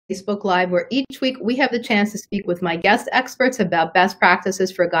Facebook Live, where each week we have the chance to speak with my guest experts about best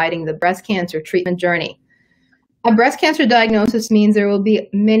practices for guiding the breast cancer treatment journey. A breast cancer diagnosis means there will be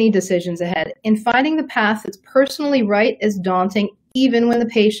many decisions ahead, and finding the path that's personally right is daunting, even when the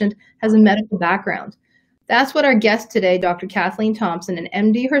patient has a medical background. That's what our guest today, Dr. Kathleen Thompson, an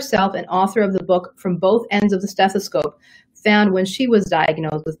MD herself and author of the book From Both Ends of the Stethoscope, found when she was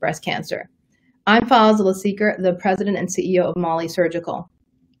diagnosed with breast cancer. I'm Fazla Seeker, the president and CEO of Molly Surgical.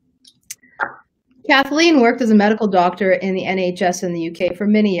 Kathleen worked as a medical doctor in the NHS in the UK for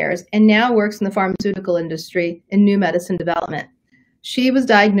many years and now works in the pharmaceutical industry in new medicine development. She was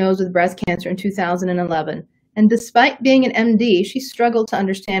diagnosed with breast cancer in 2011, and despite being an MD, she struggled to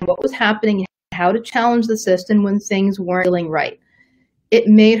understand what was happening and how to challenge the system when things weren't feeling right. It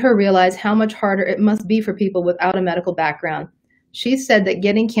made her realize how much harder it must be for people without a medical background. She said that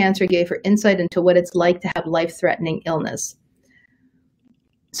getting cancer gave her insight into what it's like to have life-threatening illness.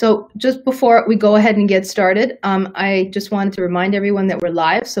 So just before we go ahead and get started, I just wanted to remind everyone that we're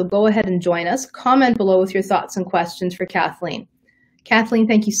live, so go ahead and join us. Comment below with your thoughts and questions for Kathleen. Kathleen,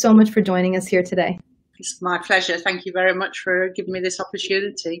 thank you so much for joining us here today. It's my pleasure. Thank you very much for giving me this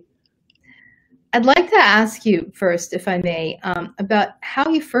opportunity. I'd like to ask you first, if I may, about how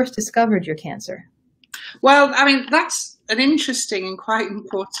you first discovered your cancer. Well, I mean, that's an interesting and quite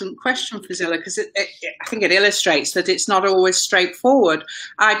important question, Fazila, because I think it illustrates that it's not always straightforward.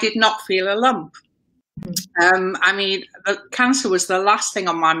 I did not feel a lump. I mean, the cancer was the last thing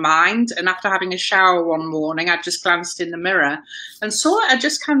on my mind. And after having a shower one morning, I just glanced in the mirror and saw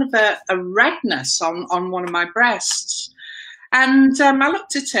just kind of a redness on one of my breasts. And I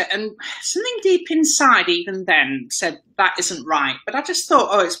looked at it, and something deep inside even then said, that isn't right. But I just thought,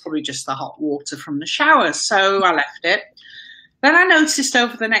 oh, it's probably just the hot water from the shower. So I left it. Then I noticed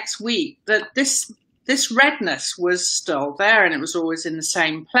over the next week that this redness was still there, and it was always in the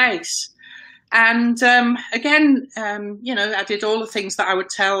same place. And again, you know, I did all the things that I would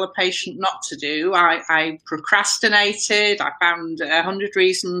tell a patient not to do. I procrastinated. I found 100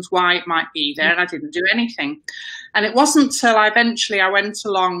 reasons why it might be there, and I didn't do anything. And it wasn't until I went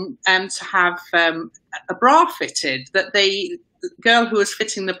along to have a bra fitted that the girl who was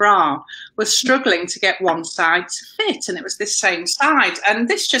fitting the bra was struggling to get one side to fit, and it was this same side. And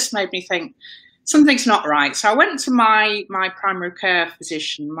this just made me think, something's not right. So I went to my primary care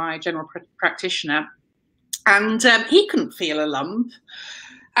physician, my general practitioner, and he couldn't feel a lump.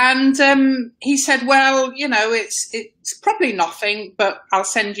 And he said, well, you know, it's probably nothing, but I'll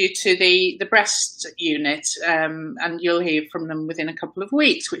send you to the breast unit and you'll hear from them within a couple of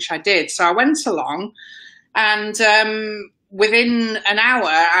weeks, which I did. So I went along, and within an hour,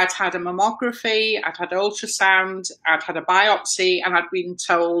 I'd had a mammography, I'd had ultrasound, I'd had a biopsy, and I'd been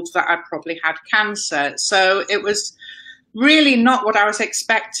told that I'd probably had cancer. So it was really not what I was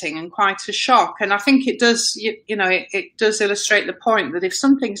expecting, and quite a shock. And I think it does, you know, it does illustrate the point that if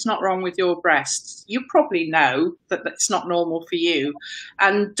something's not wrong with your breasts, you probably know that it's not normal for you.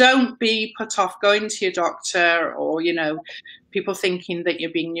 And don't be put off going to your doctor, or, you know, people thinking that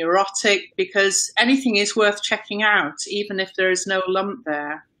you're being neurotic, because anything is worth checking out, even if there is no lump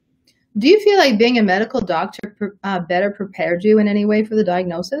there. Do you feel like being a medical doctor better prepared you in any way for the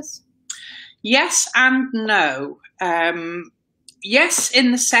diagnosis? Yes and no. Yes,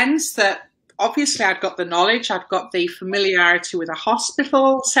 in the sense that obviously I'd got the knowledge, I'd got the familiarity with a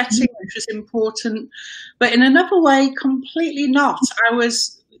hospital setting, which was important, but in another way, completely not. I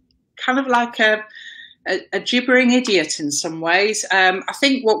was kind of like a gibbering idiot in some ways. I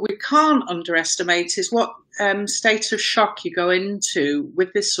think what we can't underestimate is what state of shock you go into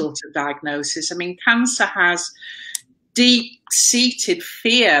with this sort of diagnosis. I mean, cancer has deep-seated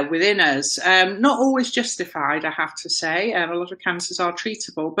fear within us, not always justified, I have to say. A lot of cancers are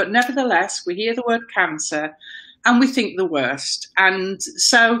treatable, but nevertheless, we hear the word cancer and we think the worst. And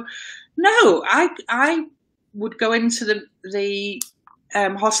so, no, I would go into the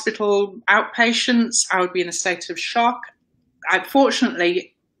hospital outpatients. I would be in a state of shock.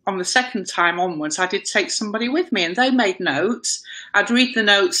 Fortunately, on the second time onwards, I did take somebody with me, and they made notes. I'd read the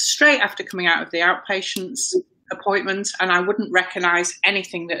notes straight after coming out of the outpatients appointment, and I wouldn't recognise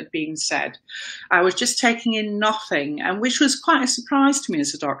anything that had been said. I was just taking in nothing, and which was quite a surprise to me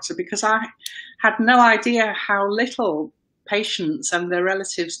as a doctor, because I had no idea how little patients and their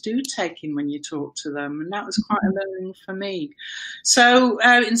relatives do take in when you talk to them, and that was quite a learning for me. So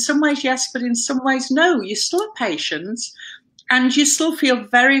in some ways yes, but in some ways no. You're still a patient, and you still feel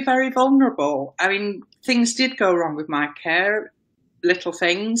very, very vulnerable. I mean, things did go wrong with my care, little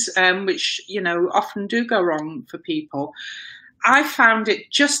things, which, you know, often do go wrong for people. I found it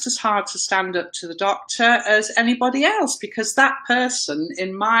just as hard to stand up to the doctor as anybody else, because that person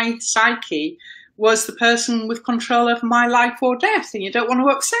in my psyche was the person with control over my life or death, and you don't want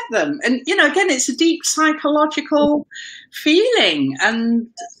to upset them. And, you know, again, it's a deep psychological feeling. And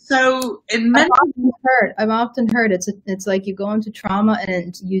so in many... I've often heard it's like you go into trauma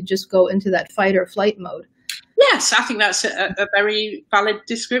and you just go into that fight or flight mode. Yes, I think that's a very valid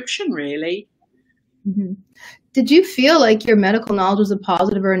description, really. Mm-hmm. Did you feel like your medical knowledge was a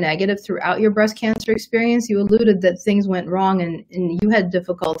positive or a negative throughout your breast cancer experience? You alluded that things went wrong and you had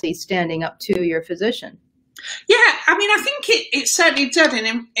difficulty standing up to your physician. Yeah, I mean, I think it certainly did.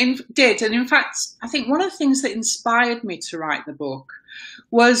 And in fact, I think one of the things that inspired me to write the book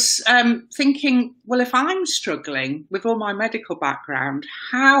was thinking, well, if I'm struggling with all my medical background,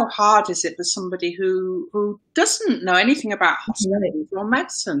 how hard is it for somebody who doesn't know anything about hospitals or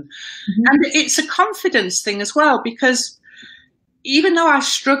medicine? Mm-hmm. And it's a confidence thing as well, because even though I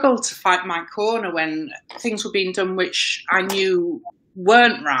struggled to fight my corner when things were being done which I knew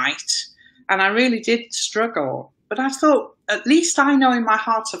weren't right, and I really did struggle, but I thought, at least I know in my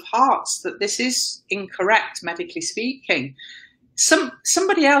heart of hearts that this is incorrect, medically speaking.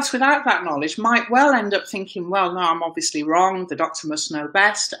 Somebody else without that knowledge might well end up thinking, well, no, I'm obviously wrong, the doctor must know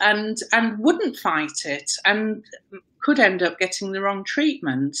best, and wouldn't fight it, and could end up getting the wrong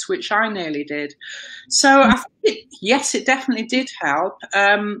treatments, which I nearly did. So I think yes, it definitely did help,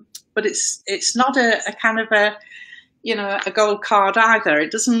 but it's not a kind of a, you know, a gold card either.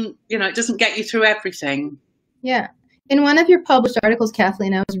 It doesn't, you know, it doesn't get you through everything. Yeah. In one of your published articles,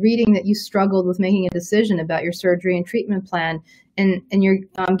 Kathleen, I was reading that you struggled with making a decision about your surgery and treatment plan, and you're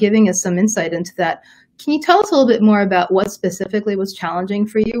giving us some insight into that. Can you tell us a little bit more about what specifically was challenging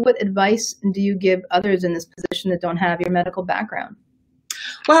for you? What advice do you give others in this position that don't have your medical background?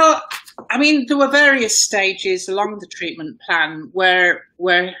 Well, I mean, there were various stages along the treatment plan where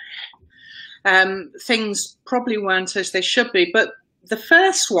things probably weren't as they should be. But the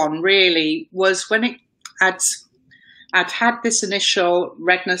first one really was when I'd had this initial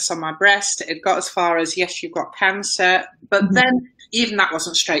redness on my breast. It got as far as, yes, you've got cancer. But then even that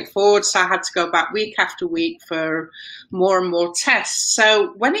wasn't straightforward. So I had to go back week after week for more and more tests.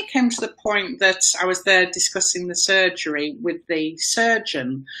 So when it came to the point that I was there discussing the surgery with the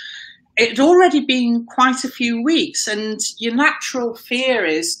surgeon, it had already been quite a few weeks, and your natural fear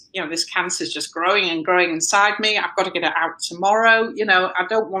is, you know, this cancer is just growing and growing inside me. I've got to get it out tomorrow. You know, I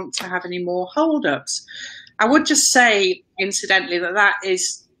don't want to have any more holdups. I would just say, incidentally, that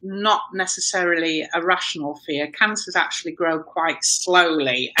is not necessarily a rational fear. Cancers actually grow quite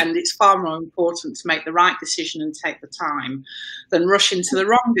slowly, and it's far more important to make the right decision and take the time than rush into the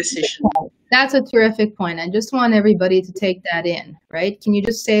wrong decision. That's a terrific point. I just want everybody to take that in, right? Can you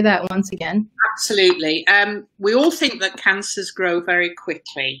just say that once again? Absolutely. We all think that cancers grow very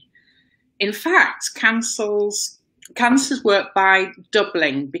quickly. In fact, cancers work by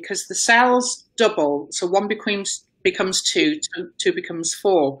doubling, because the cells double. So one becomes two, two becomes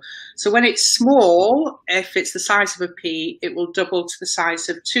four. So when it's small, if it's the size of a pea, it will double to the size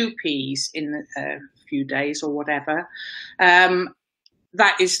of 2 peas in a few days or whatever.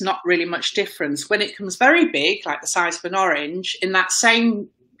 That is not really much difference. When it becomes very big, like the size of an orange, in that same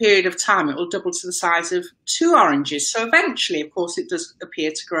period of time, it will double to the size of 2 oranges. So eventually, of course, it does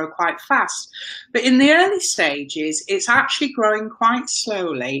appear to grow quite fast. But in the early stages, it's actually growing quite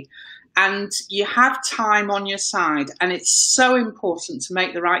slowly, and you have time on your side. And it's so important to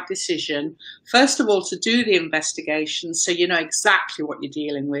make the right decision. First of all, to do the investigation so you know exactly what you're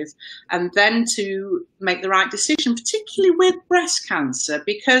dealing with, and then to make the right decision, particularly with breast cancer,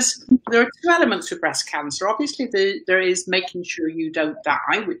 because there are 2 elements with breast cancer. Obviously, there is making sure you don't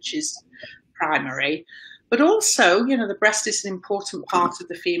die, which is primary. But also, you know, the breast is an important part of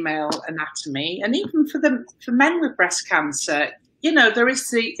the female anatomy. And even for men with breast cancer, you know, there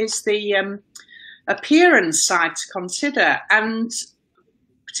is the appearance side to consider, and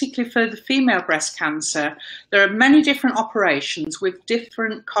particularly for the female breast cancer, there are many different operations with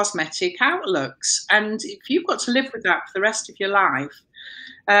different cosmetic outlooks, and if you've got to live with that for the rest of your life,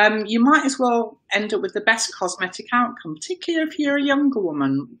 you might as well end up with the best cosmetic outcome, particularly if you're a younger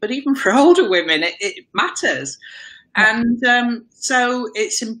woman. But even for older women, it matters. And so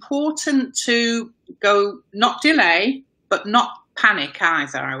it's important to not delay, but not panic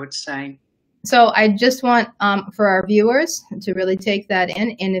either, I would say. So I just want for our viewers to really take that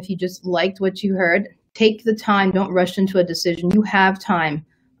in. And if you just liked what you heard, take the time. Don't rush into a decision. You have time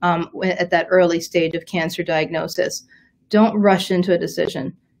at that early stage of cancer diagnosis. Don't rush into a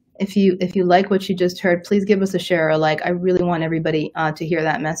decision. If you like what you just heard, please give us a share or a like. I really want everybody to hear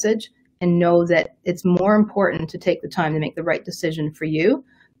that message. and know that it's more important to take the time to make the right decision for you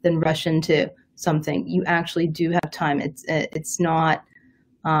than rush into something. You actually do have time. It's not,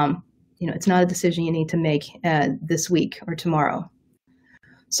 it's not a decision you need to make this week or tomorrow.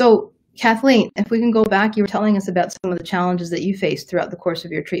 So Kathleen, if we can go back, you were telling us about some of the challenges that you faced throughout the course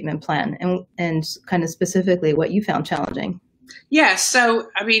of your treatment plan, and kind of specifically what you found challenging. Yeah, so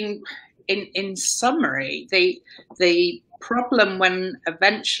I mean, in summary, the problem when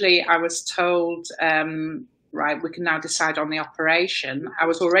eventually I was told, right, we can now decide on the operation, I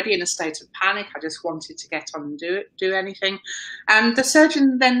was already in a state of panic. I just wanted to get on and do anything. And the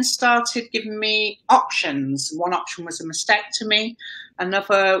surgeon then started giving me options. One option was a mastectomy,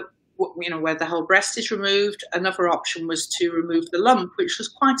 another, where the whole breast is removed. Another option was to remove the lump, which was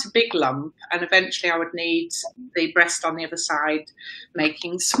quite a big lump. And eventually I would need the breast on the other side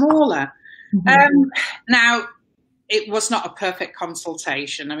making smaller. Mm-hmm. Now, it was not a perfect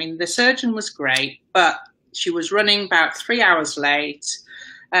consultation. I mean, the surgeon was great, but she was running about 3 hours late.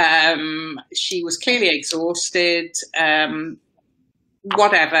 She was clearly exhausted,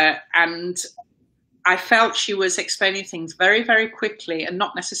 whatever. And I felt she was explaining things very, very quickly and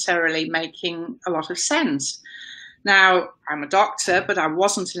not necessarily making a lot of sense. Now, I'm a doctor, but I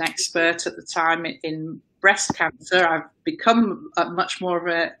wasn't an expert at the time in breast cancer. I've become much more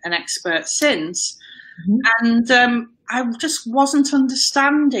of an expert since. Mm-hmm. And I just wasn't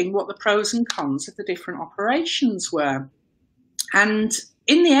understanding what the pros and cons of the different operations were. And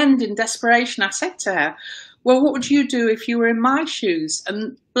in the end, in desperation, I said to her, well, what would you do if you were in my shoes?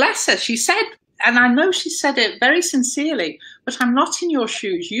 And bless her, she said, and I know she said it very sincerely, but I'm not in your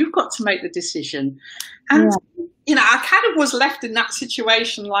shoes. You've got to make the decision. And, I kind of was left in that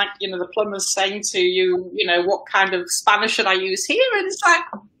situation like, the plumber's saying to you, what kind of Spanish should I use here? And it's like,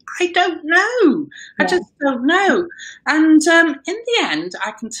 I don't know. I just don't know. And in the end,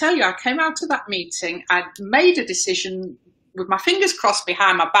 I can tell you, I came out of that meeting, I'd made a decision with my fingers crossed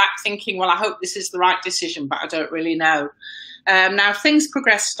behind my back, thinking, well, I hope this is the right decision, but I don't really know. Now, things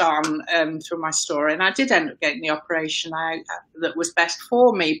progressed on through my story, and I did end up getting the operation out that was best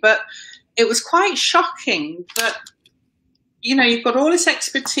for me. But it was quite shocking that, you've got all this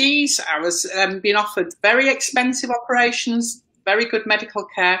expertise. I was being offered very expensive operations, very good medical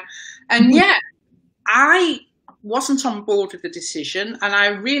care. And yet I wasn't on board with the decision, and I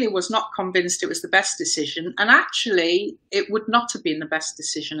really was not convinced it was the best decision. And actually, it would not have been the best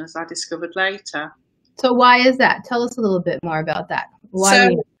decision, as I discovered later. So why is that? Tell us a little bit more about that. Why?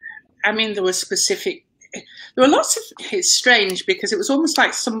 So, I mean, there were lots of, it's strange because it was almost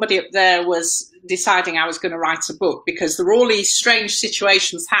like somebody up there was deciding I was going to write a book, because there were all these strange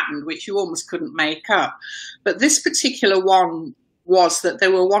situations happened which you almost couldn't make up. But this particular one was that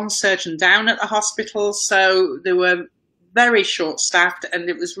there were one surgeon down at the hospital, so they were very short-staffed, and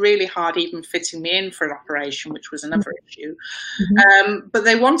it was really hard even fitting me in for an operation, which was another issue. Mm-hmm. But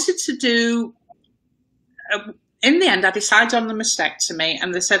they wanted to do... in the end, I decided on the mastectomy,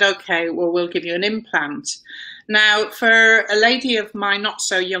 and they said, okay, well, we'll give you an implant. Now, for a lady of my not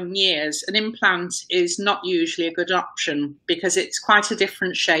so young years, an implant is not usually a good option because it's quite a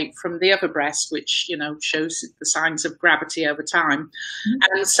different shape from the other breast, which, shows the signs of gravity over time.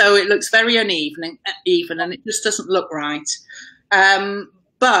 Mm-hmm. And so it looks very uneven, and it just doesn't look right.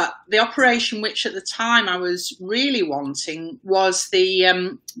 But the operation, which at the time I was really wanting, was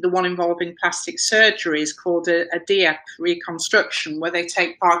the one involving plastic surgery, is called a DIEP reconstruction, where they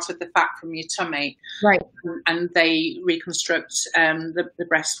take part of the fat from your tummy, right, and they reconstruct the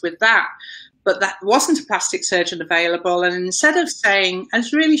breast with that. But that wasn't a plastic surgeon available, and instead of saying,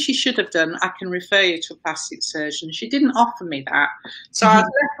 as really she should have done, I can refer you to a plastic surgeon, she didn't offer me that. So I was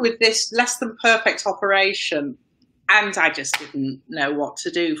left with this less than perfect operation. And I just didn't know what to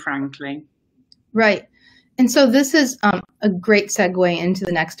do, frankly. Right. And so this is a great segue into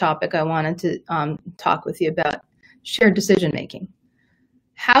the next topic I wanted to talk with you about, shared decision-making.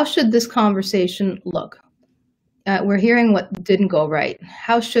 How should this conversation look? We're hearing what didn't go right.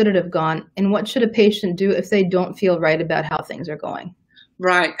 How should it have gone? And what should a patient do if they don't feel right about how things are going?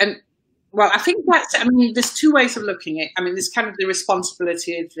 Right. And well, I think there's two ways of looking at it. I mean, there's kind of the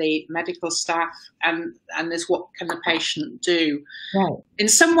responsibility of the medical staff, and there's what can the patient do. Right. In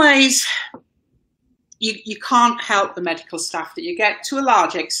some ways, you can't help the medical staff that you get, to a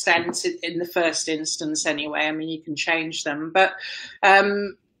large extent, in the first instance anyway. I mean, you can change them. But,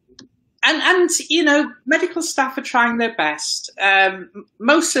 medical staff are trying their best.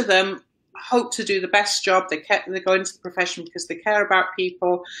 Most of them hope to do the best job. They go into the profession because they care about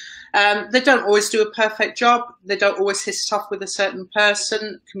people. They don't always do a perfect job. They don't always hit it off with a certain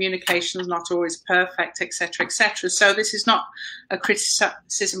person. Communication is not always perfect, etc., etc. So this is not a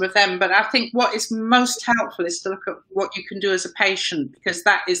criticism of them. But I think what is most helpful is to look at what you can do as a patient, because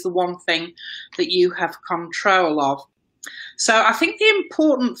that is the one thing that you have control of. So I think the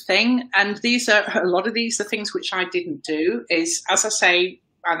important thing, and a lot of these are things which I didn't do, is, as I say,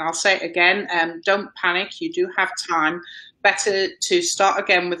 and I'll say it again, don't panic. You do have time. Better to start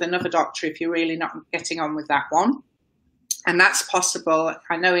again with another doctor if you're really not getting on with that one. And that's possible.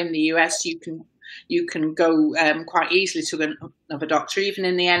 I know in the US you can go quite easily to another doctor. Even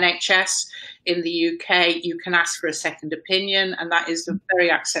in the NHS, in the UK, you can ask for a second opinion, and that is a very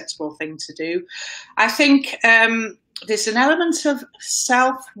acceptable thing to do. I think there's an element of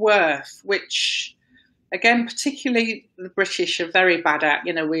self-worth, which, again, particularly the British are very bad at.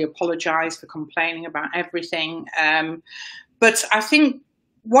 You know, we apologise for complaining about everything. But I think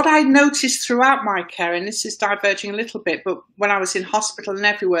what I noticed throughout my care, and this is diverging a little bit, but when I was in hospital and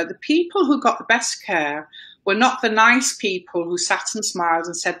everywhere, the people who got the best care were not the nice people who sat and smiled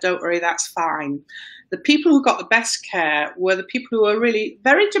and said, don't worry, that's fine. The people who got the best care were the people who were really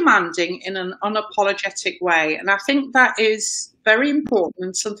very demanding in an unapologetic way. And I think that is very important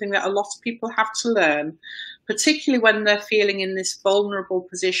and something that a lot of people have to learn, particularly when they're feeling in this vulnerable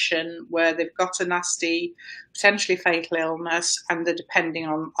position where they've got a nasty, potentially fatal illness, and they're depending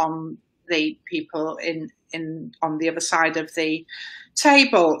on the people on the other side of the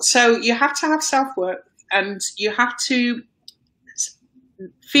table. So you have to have self-worth, and you have to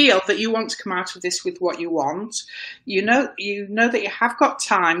feel that you want to come out of this with what you want. You know that you have got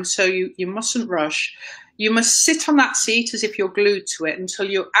time, so you mustn't rush. You must sit on that seat as if you're glued to it until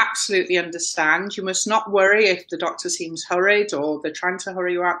you absolutely understand. You must not worry if the doctor seems hurried or they're trying to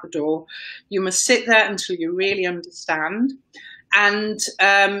hurry you out the door. You must sit there until you really understand.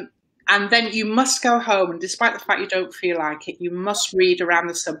 And then you must go home, and despite the fact you don't feel like it, you must read around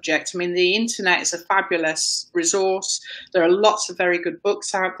the subject. I mean, the internet is a fabulous resource. There are lots of very good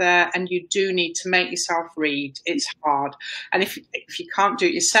books out there, and you do need to make yourself read. It's hard. And if you can't do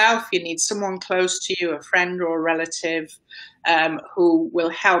it yourself, you need someone close to you, a friend or a relative, who will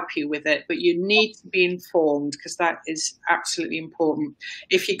help you with it. But you need to be informed, because that is absolutely important.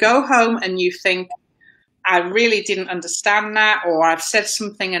 If you go home and you think, I really didn't understand that, or I've said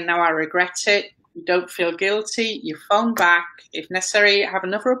something and now I regret it, you don't feel guilty, you phone back, if necessary, have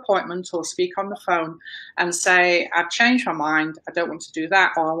another appointment or speak on the phone and say, I've changed my mind, I don't want to do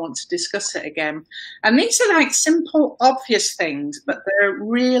that, or I want to discuss it again. And these are like simple, obvious things, but they're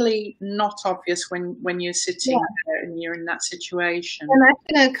really not obvious when you're sitting there and you're in that situation. And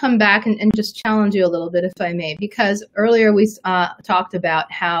I'm going to come back and just challenge you a little bit, if I may, because earlier we talked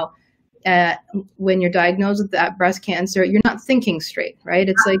about how when you're diagnosed with that breast cancer, you're not thinking straight, right?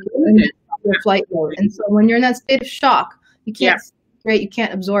 It's like your flight mode. And so when you're in that state of shock, you can't think straight, you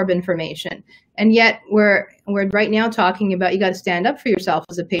can't absorb information. And yet we're right now talking about you got to stand up for yourself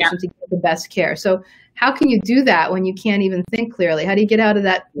as a patient to get the best care. So how can you do that when you can't even think clearly? How do you get out of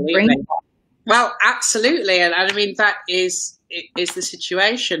that brain? Well, absolutely. And I mean, that is the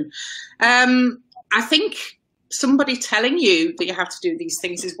situation. I think somebody telling you that you have to do these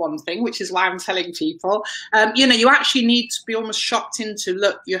things is one thing, which is why I'm telling people, you actually need to be almost shocked into,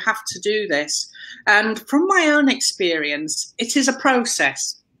 look, you have to do this. And from my own experience, it is a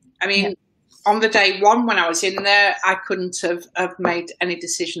process. I mean, on the day one, when I was in there, I couldn't have made any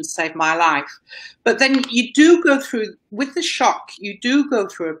decision to save my life. But then you do go through, with the shock, you do go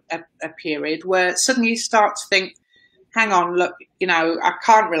through a period where suddenly you start to think, hang on, look, I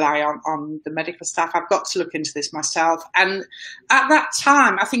can't rely on the medical staff. I've got to look into this myself. And at that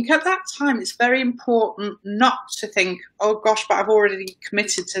time, it's very important not to think, oh gosh, but I've already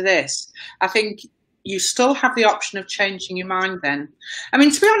committed to this. I think you still have the option of changing your mind then. I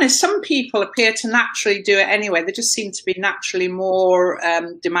mean, to be honest, some people appear to naturally do it anyway. They just seem to be naturally more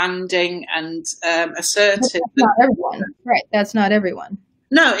demanding and assertive. That's not everyone. Right, that's not everyone.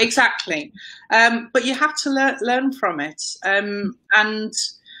 No, exactly. But you have to learn from it. And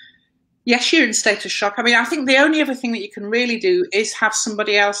yes, you're in state of shock. I mean, I think the only other thing that you can really do is have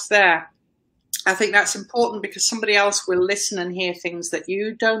somebody else there. I think that's important, because somebody else will listen and hear things that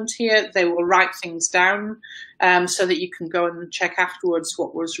you don't hear. They will write things down so that you can go and check afterwards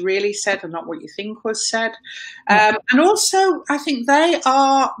what was really said and not what you think was said. And also, I think they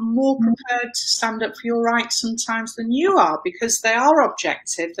are more prepared to stand up for your rights sometimes than you are, because they are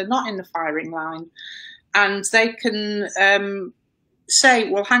objective. They're not in the firing line. And they can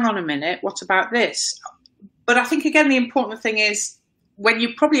say, well, hang on a minute, what about this? But I think, again, the important thing is, when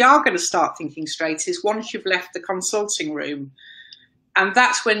you probably are going to start thinking straight is once you've left the consulting room. And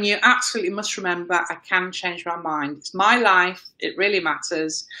that's when you absolutely must remember, I can change my mind. It's my life. It really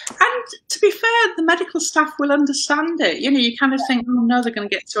matters. And to be fair, the medical staff will understand it. You kind of think, oh, no, they're going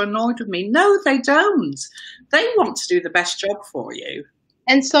to get too annoyed with me. No, they don't. They want to do the best job for you.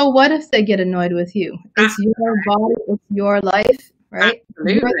 And so what if they get annoyed with you? It's your body, it's your life, right?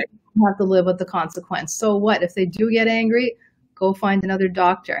 Absolutely. You have to live with the consequence. So what if they do get angry? Go find another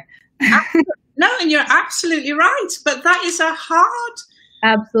doctor. No, and you're absolutely right. But that is a hard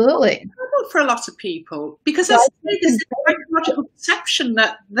absolutely for a lot of people, because there's this psychological perception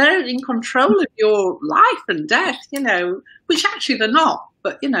that they're in control of your life and death, which actually they're not.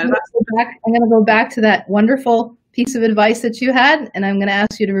 But I'm going to go back to that wonderful piece of advice that you had, and I'm going to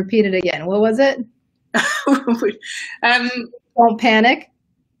ask you to repeat it again. What was it? Don't panic.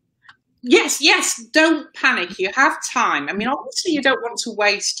 Yes, don't panic. You have time. I mean, obviously you don't want to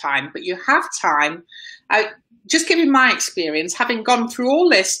waste time, but you have time. Just giving my experience, having gone through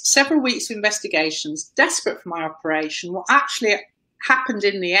all this, several weeks of investigations, desperate for my operation, what actually happened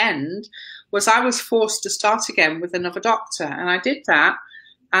in the end was I was forced to start again with another doctor. And I did that,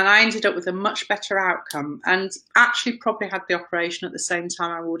 and I ended up with a much better outcome, and actually probably had the operation at the same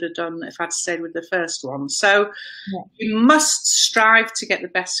time I would have done if I'd stayed with the first one. So you must strive to get the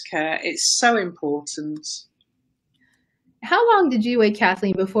best care. It's so important. How long did you wait,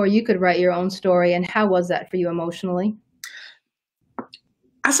 Kathleen, before you could write your own story, and how was that for you emotionally?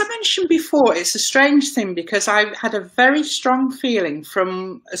 As I mentioned before, it's a strange thing because I had a very strong feeling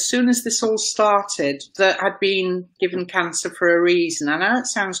from as soon as this all started that I'd been given cancer for a reason. I know it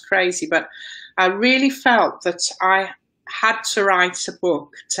sounds crazy, but I really felt that I had to write a book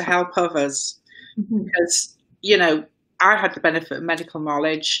to help others because, I had the benefit of medical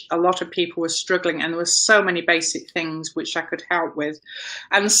knowledge. A lot of people were struggling, and there were so many basic things which I could help with.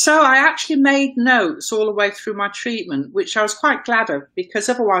 And so I actually made notes all the way through my treatment, which I was quite glad of, because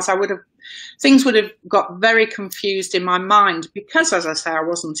otherwise things would have got very confused in my mind, because, as I say, I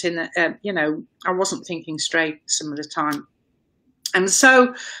wasn't I wasn't thinking straight some of the time. And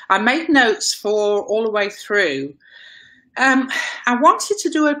so I made notes for all the way through. I wanted to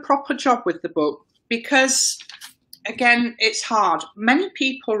do a proper job with the book because, again, it's hard. Many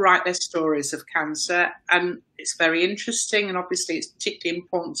people write their stories of cancer, and it's very interesting, and obviously it's particularly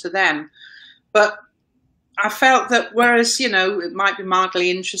important to them. But I felt that whereas, it might be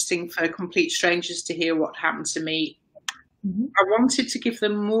mildly interesting for complete strangers to hear what happened to me, I wanted to give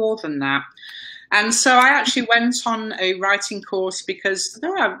them more than that. And so I actually went on a writing course because,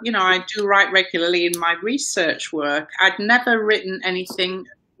 I do write regularly in my research work. I'd never written anything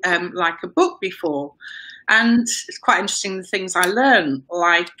like a book before. And it's quite interesting the things I learned,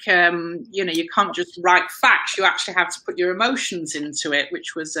 like, you can't just write facts, you actually have to put your emotions into it,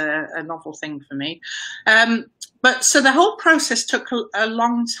 which was a novel thing for me. But so the whole process took a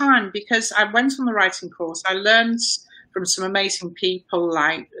long time because I went on the writing course. I learned from some amazing people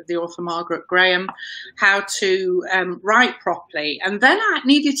like the author Margaret Graham how to write properly. And then I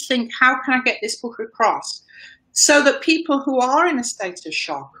needed to think, how can I get this book across? So that people who are in a state of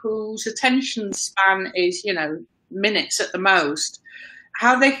shock, whose attention span is, minutes at the most,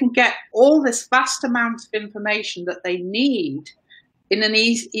 how they can get all this vast amount of information that they need in an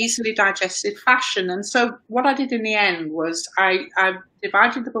easily digested fashion. And so what I did in the end was I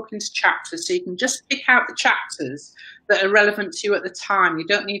divided the book into chapters, so you can just pick out the chapters that are relevant to you at the time. You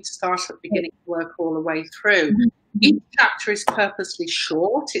don't need to start at the beginning and work all the way through. Each chapter is purposely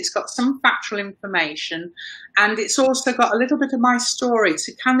short. It's got some factual information, and it's also got a little bit of my story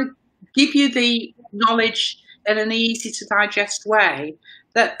to kind of give you the knowledge in an easy to digest way.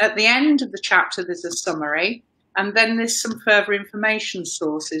 That at the end of the chapter there's a summary, and then there's some further information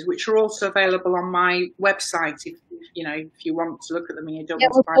sources which are also available on my website if you want to look at them and you don't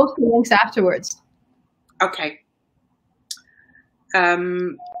want to. We'll post the links afterwards. Okay.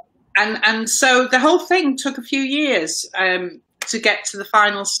 And so the whole thing took a few years to get to the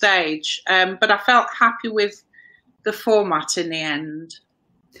final stage, but I felt happy with the format in the end.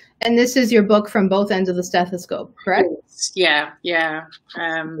 And this is your book from both ends of the stethoscope, correct? Yeah.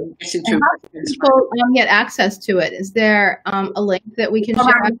 How do people get access to it? Is there a link that we can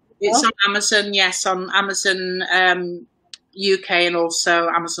share? It's on Amazon, yes, on Amazon UK and also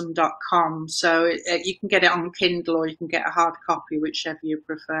Amazon.com. So you can get it on Kindle or you can get a hard copy, whichever you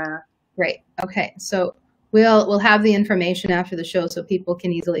prefer. Great. Okay. So we'll have the information after the show so people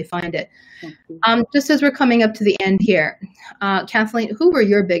can easily find it. Just as we're coming up to the end here, Kathleen, who were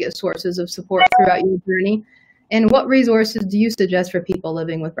your biggest sources of support throughout your journey? And what resources do you suggest for people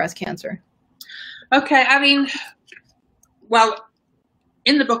living with breast cancer? Okay. I mean, well,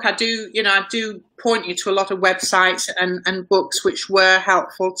 in the book, I do point you to a lot of websites and books which were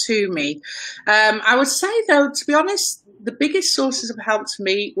helpful to me. I would say, though, to be honest, the biggest sources of help to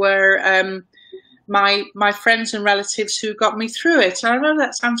me were my friends and relatives who got me through it. And I know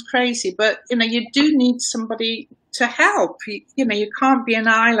that sounds crazy, but you do need somebody to help. You can't be an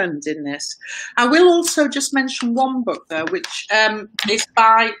island in this. I will also just mention one book though, which is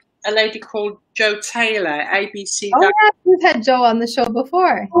by a lady called Jo Taylor, ABC. Oh yeah, we've had Jo on the show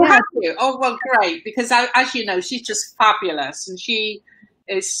before. Oh, yeah. have you? Oh well, great, because as you know, she's just fabulous, and she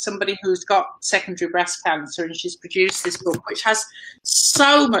is somebody who's got secondary breast cancer, and she's produced this book which has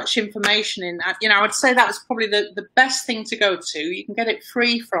so much information in. I would say that was probably the best thing to go to. You can get it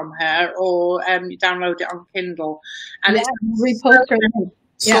free from her, or you download it on Kindle, and it's repost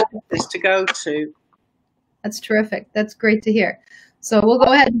sources to go to. That's terrific. That's great to hear. So we'll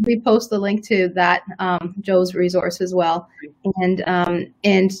go ahead and repost the link to that Jo's resource as well, and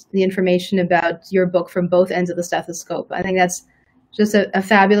the information about your book from both ends of the stethoscope. I think that's just a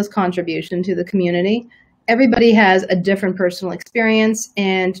fabulous contribution to the community. Everybody has a different personal experience,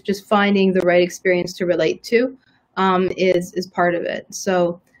 and just finding the right experience to relate to is part of it.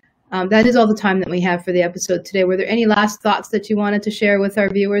 So that is all the time that we have for the episode today. Were there any last thoughts that you wanted to share with our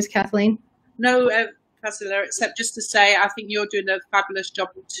viewers, Kathleen? No, Priscilla, except just to say I think you're doing a fabulous job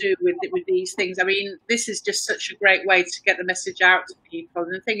too with these things. I mean, this is just such a great way to get the message out to people.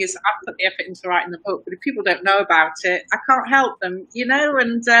 And the thing is, I put the effort into writing the book, but if people don't know about it, I can't help them,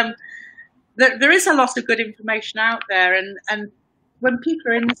 and there is a lot of good information out there. And when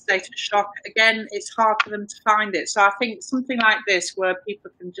people are in a state of shock, again, it's hard for them to find it. So I think something like this, where people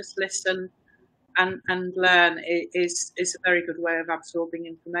can just listen and learn, is a very good way of absorbing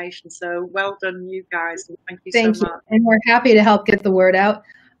information. So well done, you guys, and thank you so much. And we're happy to help get the word out.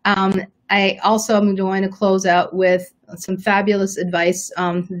 I also am going to close out with some fabulous advice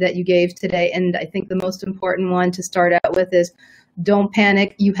that you gave today, and I think the most important one to start out with is don't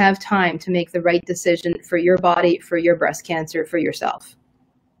panic. You have time to make the right decision for your body, for your breast cancer, for yourself.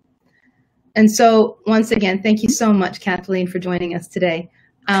 And so once again, thank you so much, Kathleen, for joining us today.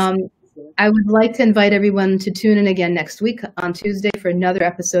 I would like to invite everyone to tune in again next week on Tuesday for another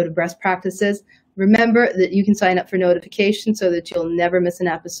episode of Breast Practices. Remember that you can sign up for notifications so that you'll never miss an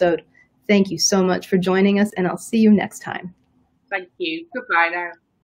episode. Thank you so much for joining us, and I'll see you next time. Thank you. Goodbye now.